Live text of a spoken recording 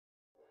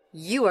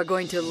You are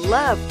going to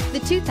love the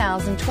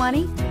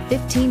 2020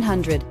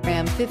 1500.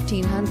 Ram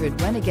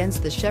 1500 went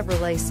against the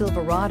Chevrolet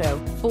Silverado,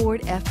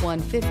 Ford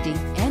F-150,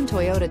 and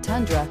Toyota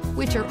Tundra,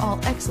 which are all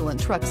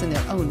excellent trucks in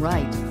their own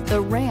right.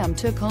 The Ram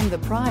took home the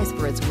prize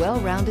for its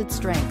well-rounded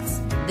strengths.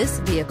 This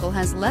vehicle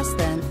has less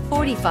than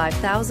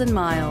 45,000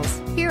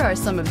 miles. Here are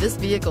some of this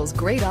vehicle's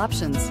great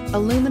options: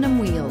 aluminum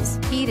wheels,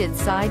 heated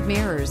side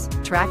mirrors,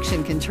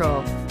 traction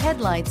control,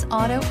 headlights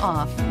auto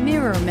off,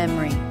 mirror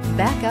memory,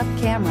 backup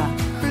camera,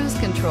 cruise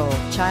control,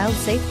 child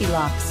safety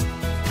locks,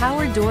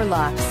 power door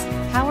locks,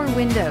 power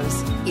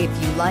windows. If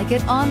you like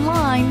it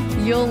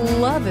online, you'll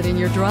love it in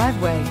your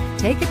driveway.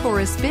 Take it for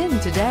a spin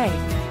today.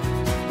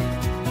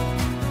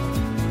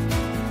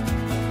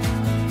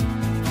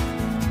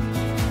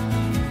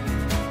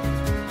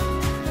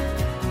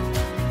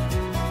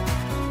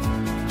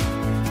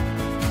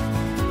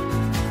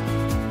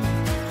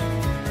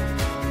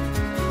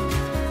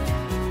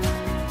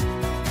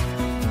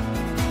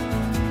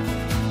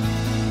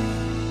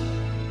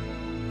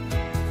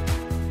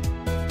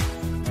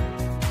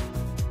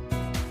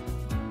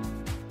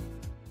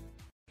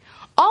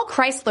 All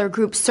Chrysler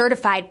Group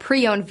certified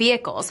pre-owned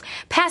vehicles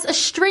pass a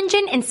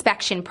stringent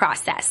inspection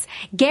process,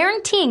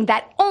 guaranteeing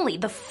that only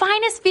the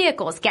finest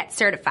vehicles get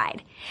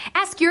certified.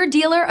 Ask your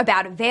dealer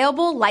about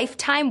available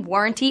lifetime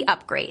warranty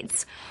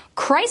upgrades.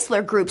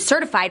 Chrysler Group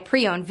certified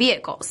pre-owned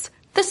vehicles,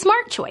 the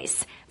smart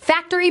choice,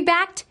 factory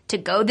backed to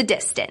go the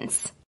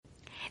distance.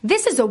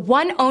 This is a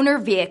one-owner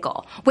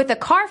vehicle with a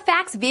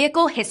CarFax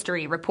Vehicle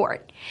History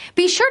Report.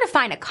 Be sure to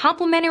find a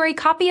complimentary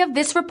copy of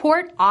this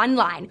report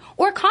online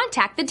or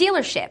contact the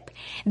dealership.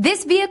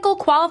 This vehicle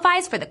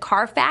qualifies for the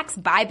CarFax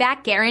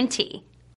Buyback Guarantee.